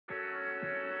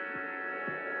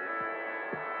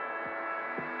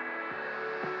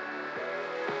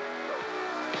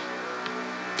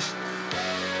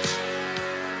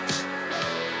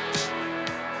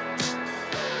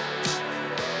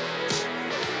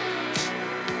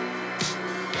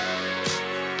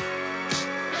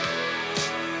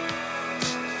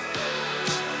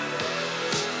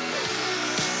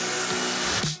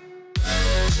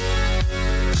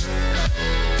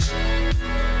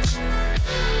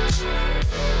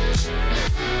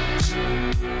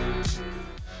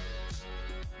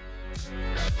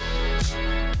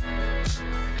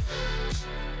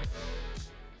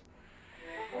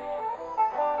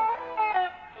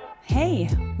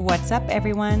What's up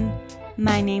everyone?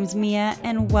 My name's Mia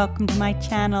and welcome to my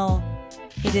channel.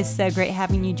 It is so great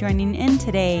having you joining in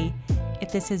today.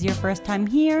 If this is your first time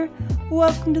here,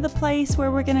 welcome to the place where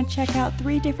we're going to check out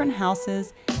 3 different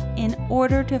houses in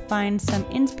order to find some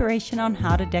inspiration on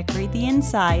how to decorate the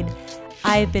inside.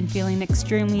 I've been feeling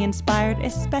extremely inspired,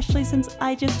 especially since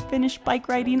I just finished bike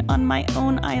riding on my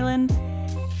own island.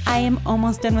 I am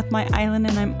almost done with my island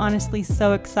and I'm honestly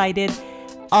so excited.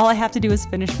 All I have to do is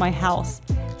finish my house.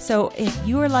 So if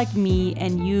you are like me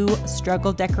and you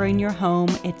struggle decorating your home,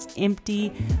 it's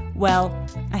empty, well,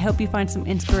 I hope you find some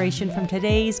inspiration from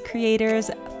today's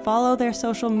creators. Follow their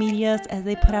social medias as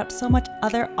they put out so much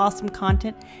other awesome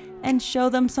content and show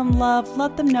them some love.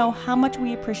 Let them know how much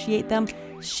we appreciate them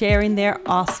sharing their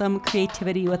awesome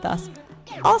creativity with us.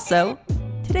 Also,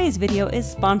 today's video is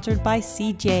sponsored by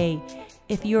CJ.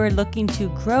 If you are looking to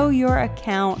grow your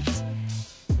account,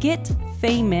 get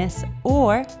famous,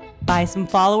 or buy some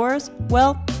followers,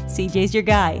 well, CJ's your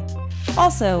guy.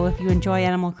 Also, if you enjoy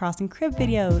Animal Crossing crib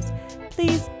videos,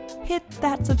 please hit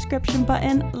that subscription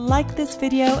button, like this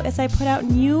video as I put out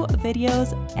new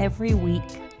videos every week.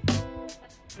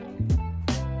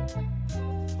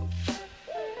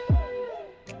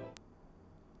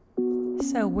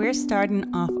 So we're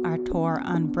starting off our tour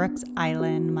on Brooks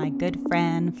Island, my good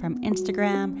friend from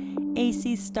Instagram,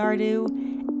 AC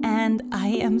Stardew. And I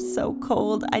am so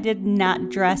cold. I did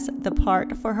not dress the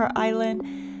part for her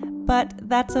island, but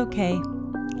that's okay.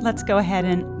 Let's go ahead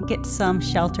and get some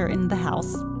shelter in the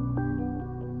house.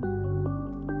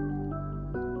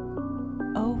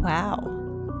 Oh wow.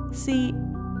 See,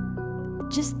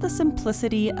 just the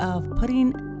simplicity of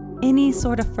putting any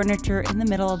sort of furniture in the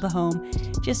middle of the home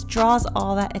just draws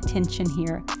all that attention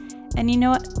here. And you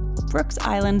know what? Brooks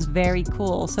Island's very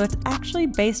cool. So it's actually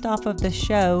based off of the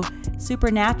show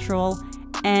Supernatural,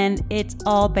 and it's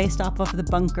all based off of the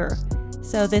bunker.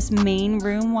 So this main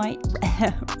room right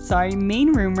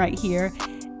here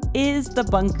is the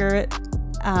bunker.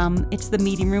 It's the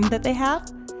meeting room that they have.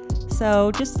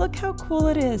 So just look how cool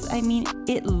it is. I mean,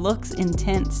 it looks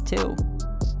intense too.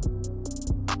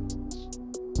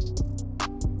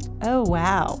 Oh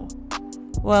wow.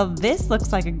 Well, this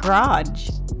looks like a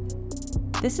garage.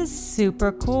 This is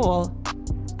super cool.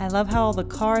 I love how all the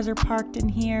cars are parked in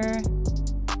here.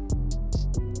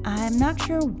 I'm not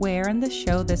sure where in the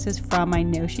show this is from. I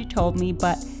know she told me,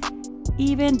 but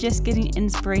even just getting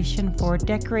inspiration for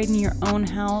decorating your own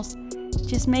house,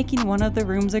 just making one of the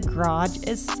rooms a garage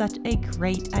is such a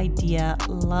great idea.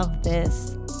 Love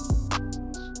this.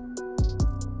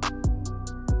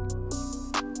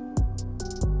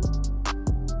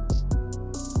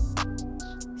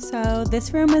 So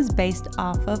this room is based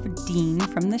off of Dean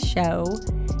from the show,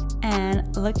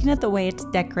 and looking at the way it's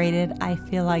decorated, I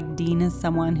feel like Dean is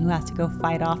someone who has to go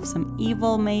fight off some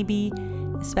evil maybe,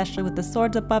 especially with the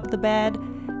swords above the bed,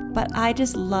 but I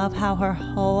just love how her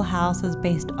whole house is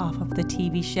based off of the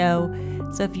TV show.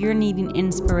 So if you're needing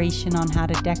inspiration on how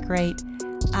to decorate,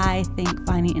 I think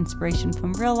finding inspiration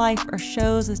from real life or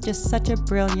shows is just such a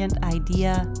brilliant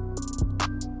idea.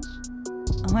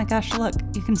 Oh my gosh, look,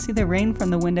 you can see the rain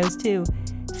from the windows too.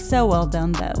 So well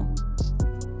done though.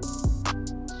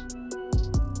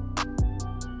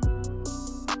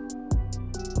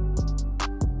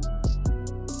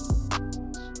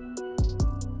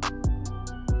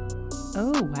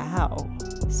 Oh wow.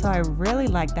 So I really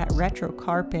like that retro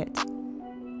carpet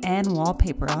and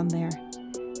wallpaper on there.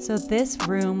 So this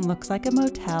room looks like a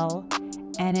motel,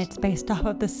 and it's based off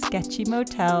of the sketchy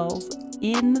motels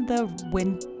in the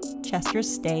Winchester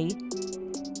State,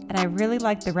 and I really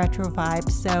like the retro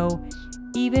vibe. So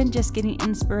even just getting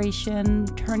inspiration,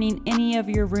 turning any of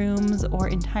your rooms or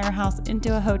entire house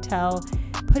into a hotel,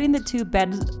 putting the 2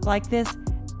 beds like this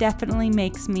definitely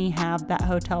makes me have that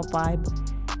hotel vibe.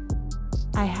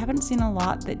 I haven't seen a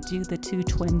lot that do the 2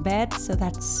 twin beds, so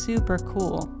that's super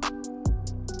cool.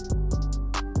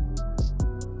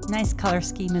 Nice color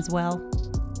scheme as well.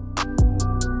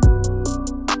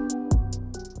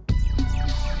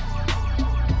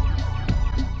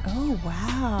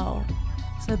 Wow,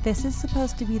 so this is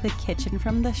supposed to be the kitchen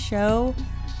from the show,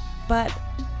 but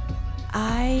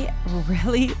I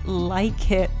really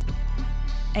like it.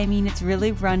 I mean, it's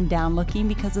really run down looking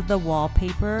because of the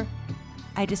wallpaper.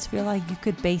 I just feel like you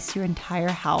could base your entire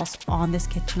house on this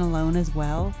kitchen alone as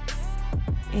well.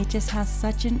 It just has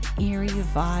such an eerie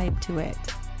vibe to it.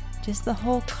 Just the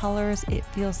whole colors, it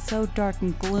feels so dark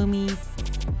and gloomy.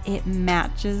 It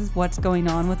matches what's going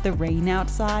on with the rain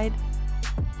outside.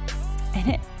 And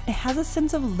it has a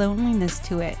sense of loneliness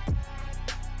to it.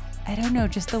 I don't know,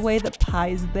 just the way the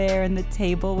pie's there and the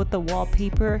table with the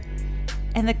wallpaper,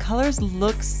 and the colors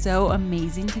look so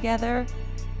amazing together.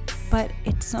 but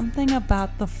it's something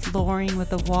about the flooring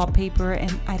with the wallpaper,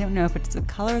 and I don't know if it's the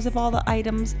colors of all the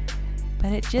items,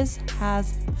 but it just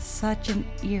has such an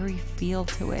eerie feel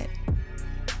to it.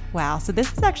 Wow, so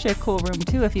this is actually a cool room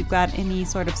too if you've got any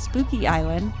sort of spooky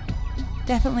island.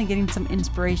 Definitely getting some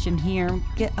inspiration here.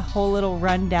 Get a whole little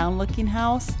rundown looking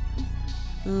house.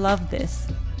 Love this.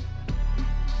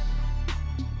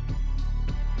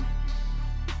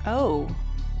 Oh,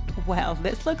 well,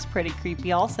 this looks pretty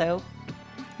creepy also.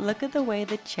 Look at the way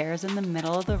the chair's in the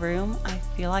middle of the room. I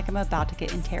feel like I'm about to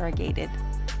get interrogated.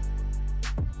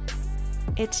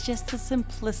 It's just the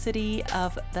simplicity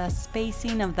of the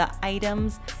spacing of the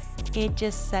items. It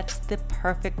just sets the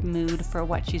perfect mood for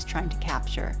what she's trying to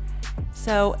capture.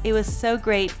 So it was so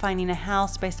great finding a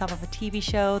house based off of a TV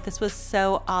show. This was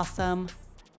so awesome.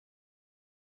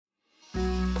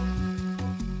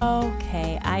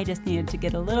 Okay, I just needed to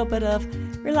get a little bit of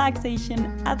relaxation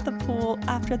at the pool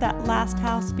after that last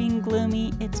house being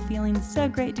gloomy. It's feeling so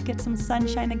great to get some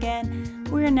sunshine again.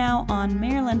 We're now on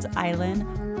Maryland's Island,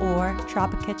 or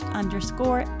Tropikitch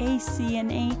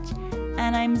 _ACNH,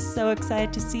 and I'm so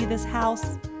excited to see this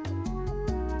house.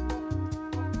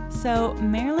 So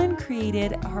Maryland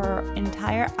created her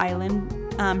entire island.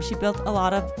 She built a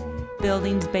lot of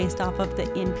buildings based off of the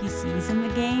NPCs in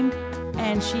the game,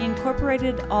 and she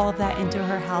incorporated all of that into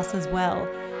her house as well.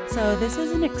 So this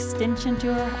is an extension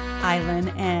to her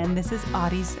island, and this is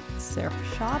Audie's surf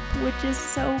shop, which is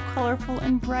so colorful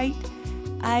and bright.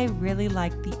 I really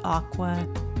like the aqua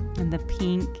and the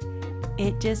pink.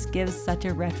 It just gives such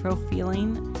a retro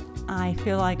feeling. I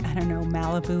feel like, I don't know,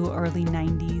 Malibu, early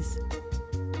 90s.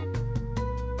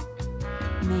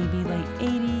 Maybe late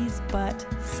 80s, but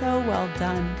so well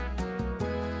done.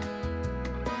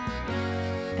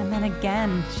 And then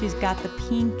again, she's got the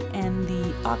pink and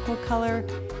the aqua color,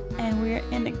 and we're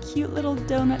in a cute little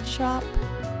donut shop.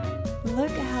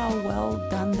 Look how well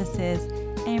done this is.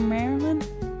 And Maryland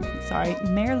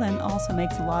also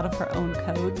makes a lot of her own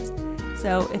codes.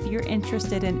 So if you're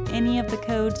interested in any of the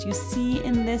codes you see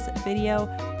in this video,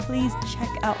 please check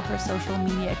out her social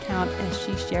media account as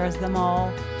she shares them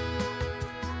all.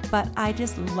 But I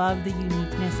just love the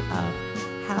uniqueness of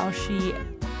how she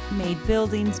made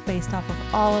buildings based off of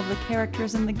all of the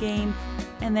characters in the game,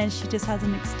 and then she just has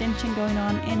an extension going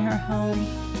on in her home,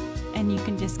 and you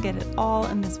can just get it all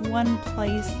in this one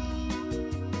place.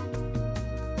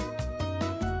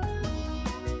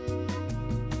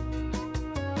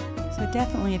 So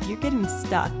definitely, if you're getting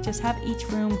stuck, just have each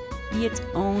room be its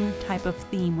own type of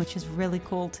theme, which is really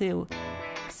cool too.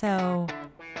 So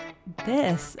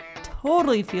this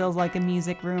totally feels like a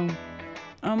music room.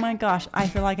 Oh my gosh, I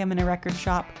feel like I'm in a record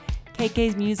shop.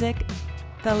 KK's music,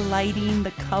 the lighting,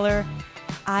 the color.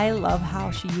 I love how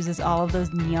she uses all of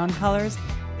those neon colors,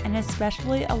 and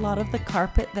especially a lot of the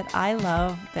carpet that I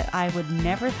love that I would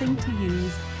never think to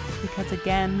use, because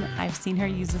again, I've seen her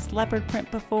use this leopard print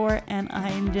before, and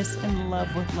I'm just in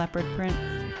love with leopard print.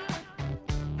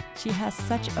 She has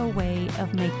such a way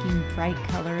of making bright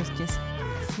colors just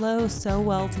flow so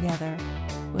well together,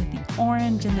 with the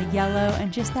orange and the yellow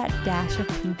and just that dash of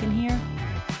pink in here.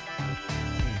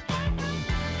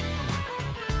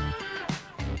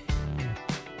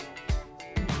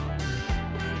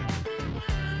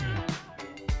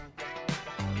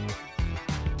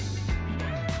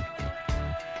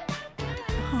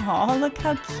 Oh, look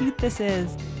how cute this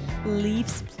is.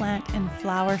 Leaves, plant, and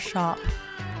flower shop.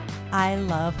 I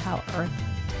love how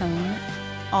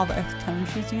all the earth tone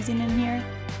she's using in here.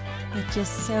 It's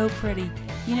just so pretty.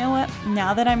 You know what?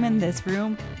 Now that I'm in this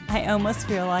room, I almost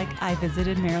feel like I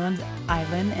visited Maryland's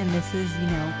Island, and this is, you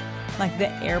know, like the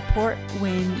airport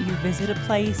when you visit a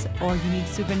place or you need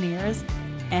souvenirs,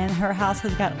 and her house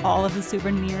has got all of the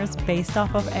souvenirs based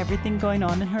off of everything going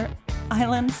on in her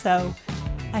island. So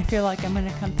I feel like I'm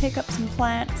gonna come pick up some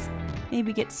plants,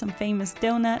 maybe get some famous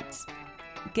donuts,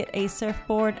 get a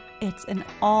surfboard. It's an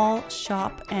all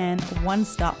shop and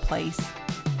one-stop place.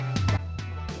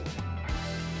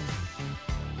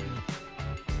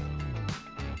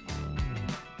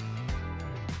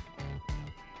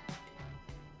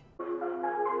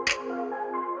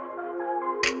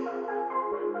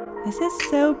 This is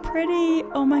so pretty.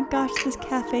 Oh my gosh, this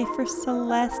cafe for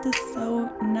Celeste is so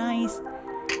nice.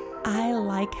 I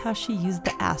like how she used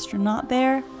the astronaut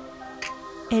there.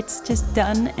 It's just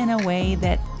done in a way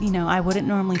that, you know, I wouldn't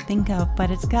normally think of,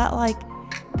 but it's got like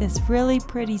this really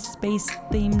pretty space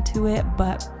theme to it,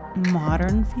 but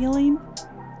modern feeling.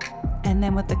 And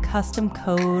then with the custom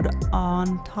code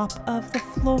on top of the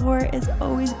floor is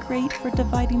always great for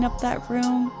dividing up that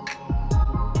room.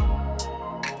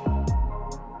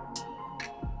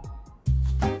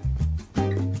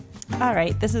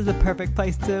 Alright, this is the perfect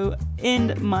place to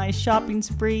end my shopping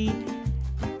spree.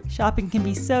 Shopping can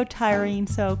be so tiring,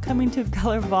 so coming to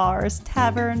Gulliver's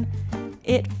Tavern,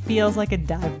 it feels like a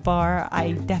dive bar.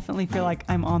 I definitely feel like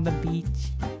I'm on the beach.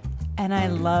 And I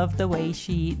love the way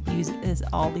she uses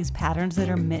all these patterns that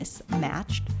are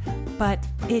mismatched, but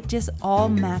it just all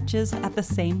matches at the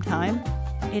same time.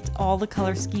 It's all the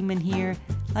color scheme in here.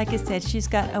 Like I said, she's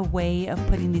got a way of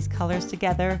putting these colors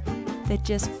together that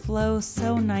just flows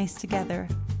so nice together.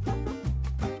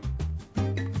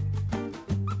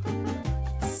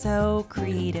 So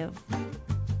creative.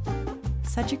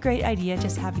 Such a great idea,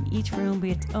 just having each room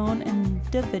be its own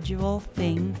individual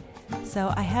thing.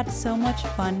 So I had so much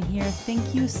fun here.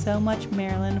 Thank you so much,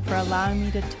 Marilyn, for allowing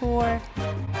me to tour.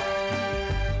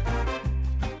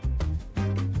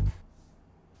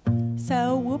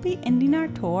 So we'll be ending our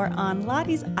tour on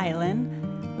Lottie's Island,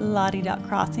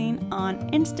 Lottie.crossing on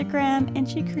Instagram, and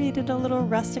she created a little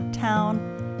rustic town.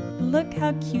 Look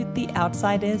how cute the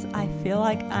outside is. I feel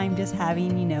like I'm just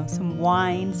having, you know, some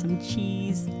wine, some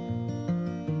cheese.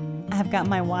 I've got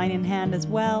my wine in hand as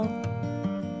well.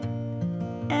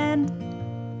 And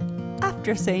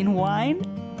after saying wine,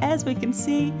 as we can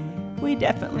see, we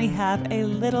definitely have a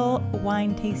little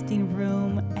wine tasting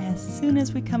room as soon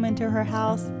as we come into her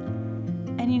house.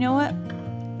 And you know what?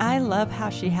 I love how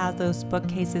she has those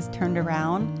bookcases turned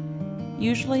around.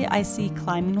 Usually I see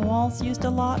climbing walls used a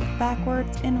lot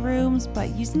backwards in rooms, but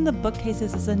using the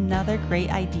bookcases is another great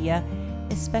idea,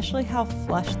 especially how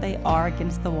flush they are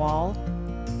against the wall.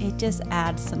 It just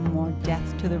adds some more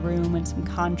depth to the room and some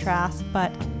contrast,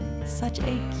 but such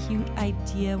a cute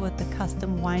idea with the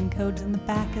custom wine codes in the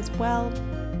back as well.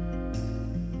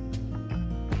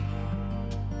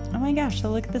 Oh my gosh,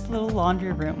 so look at this little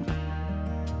laundry room.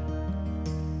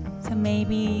 So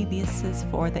maybe this is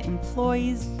for the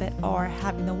employees that are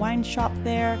having the wine shop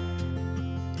there.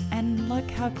 And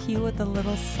look how cute with the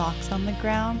little socks on the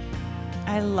ground.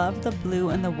 I love the blue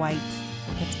and the white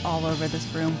that's all over this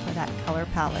room for that color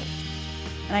palette.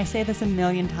 And I say this a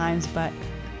million times, but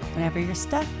whenever you're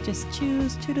stuck, just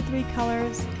choose 2 to 3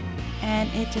 colors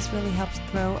and it just really helps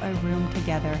throw a room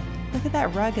together. Look at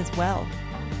that rug as well.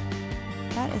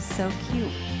 That is so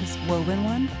cute, this woven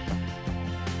one.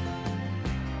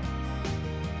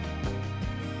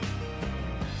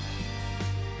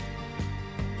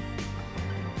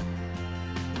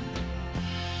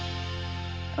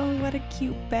 Oh, what a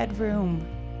cute bedroom.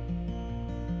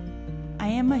 I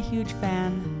am a huge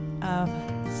fan of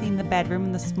seeing the bedroom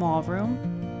in the small room,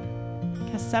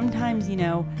 because sometimes, you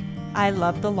know, I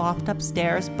love the loft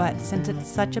upstairs, but since it's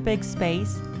such a big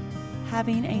space,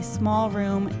 having a small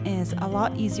room is a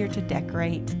lot easier to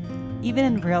decorate. Even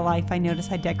in real life, I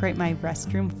notice I decorate my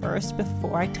restroom first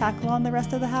before I tackle on the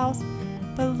rest of the house.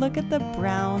 But look at the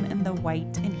brown and the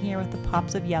white in here with the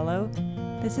pops of yellow.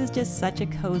 This is just such a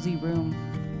cozy room.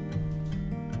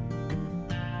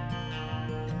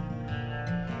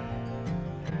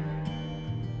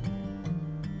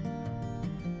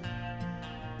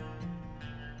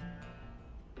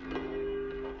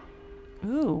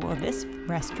 Ooh, well, this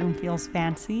restroom feels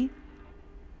fancy.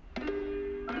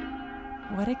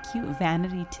 What a cute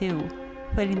vanity too.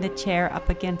 Putting the chair up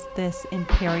against this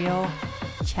imperial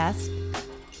chest.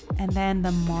 And then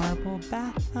the marble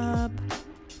bathtub.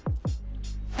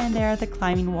 And there are the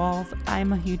climbing walls.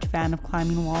 I'm a huge fan of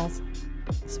climbing walls,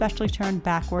 especially turned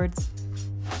backwards.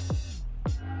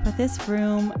 But this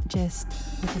room, just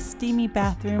with a steamy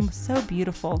bathroom, so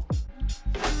beautiful.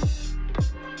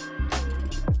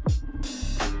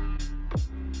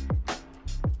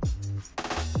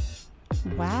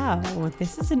 Wow,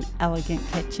 this is an elegant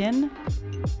kitchen.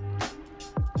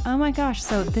 Oh my gosh,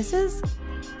 so this is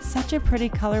such a pretty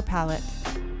color palette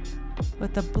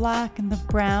with the black and the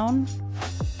brown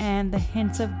and the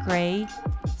hints of gray.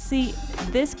 See,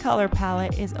 this color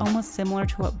palette is almost similar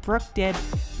to what Brooke did,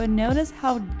 but notice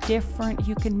how different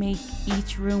you can make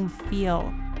each room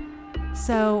feel.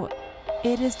 So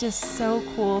it is just so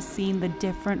cool seeing the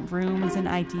different rooms and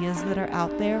ideas that are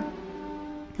out there.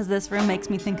 Because this room makes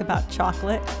me think about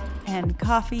chocolate and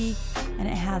coffee, and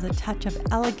it has a touch of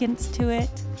elegance to it.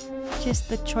 Just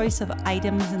the choice of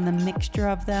items and the mixture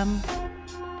of them.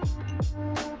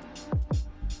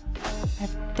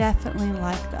 I've definitely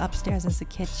liked the upstairs as a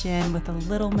kitchen with a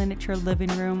little miniature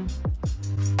living room.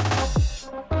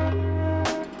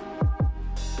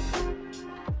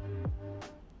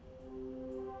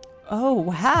 Oh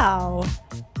wow!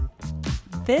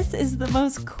 This is the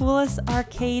most coolest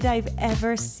arcade I've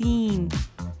ever seen.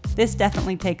 This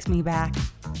definitely takes me back,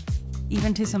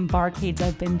 even to some barcades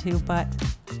I've been to, but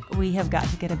we have got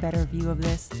to get a better view of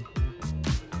this.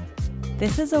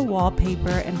 This is a wallpaper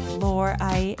and floor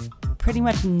I pretty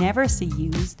much never see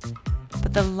used.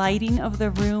 But the lighting of the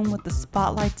room with the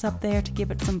spotlights up there to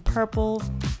give it some purple,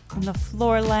 and the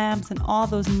floor lamps and all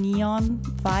those neon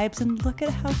vibes, and look at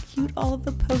how cute all of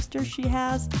the posters she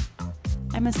has.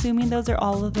 I'm assuming those are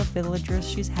all of the villagers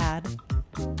she's had.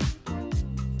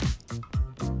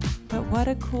 But what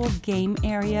a cool game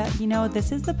area. You know,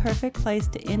 this is the perfect place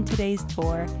to end today's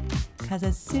tour, because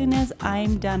as soon as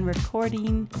I'm done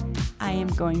recording, I am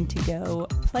going to go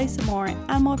play some more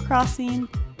Animal Crossing.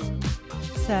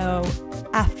 So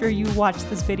after you watch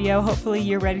this video, hopefully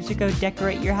you're ready to go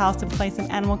decorate your house and play some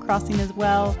Animal Crossing as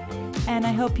well. And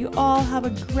I hope you all have a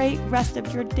great rest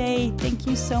of your day. Thank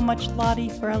you so much, Lottie,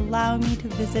 for allowing me to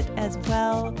visit as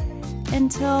well.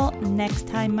 Until next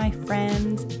time, my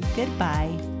friends,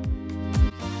 goodbye.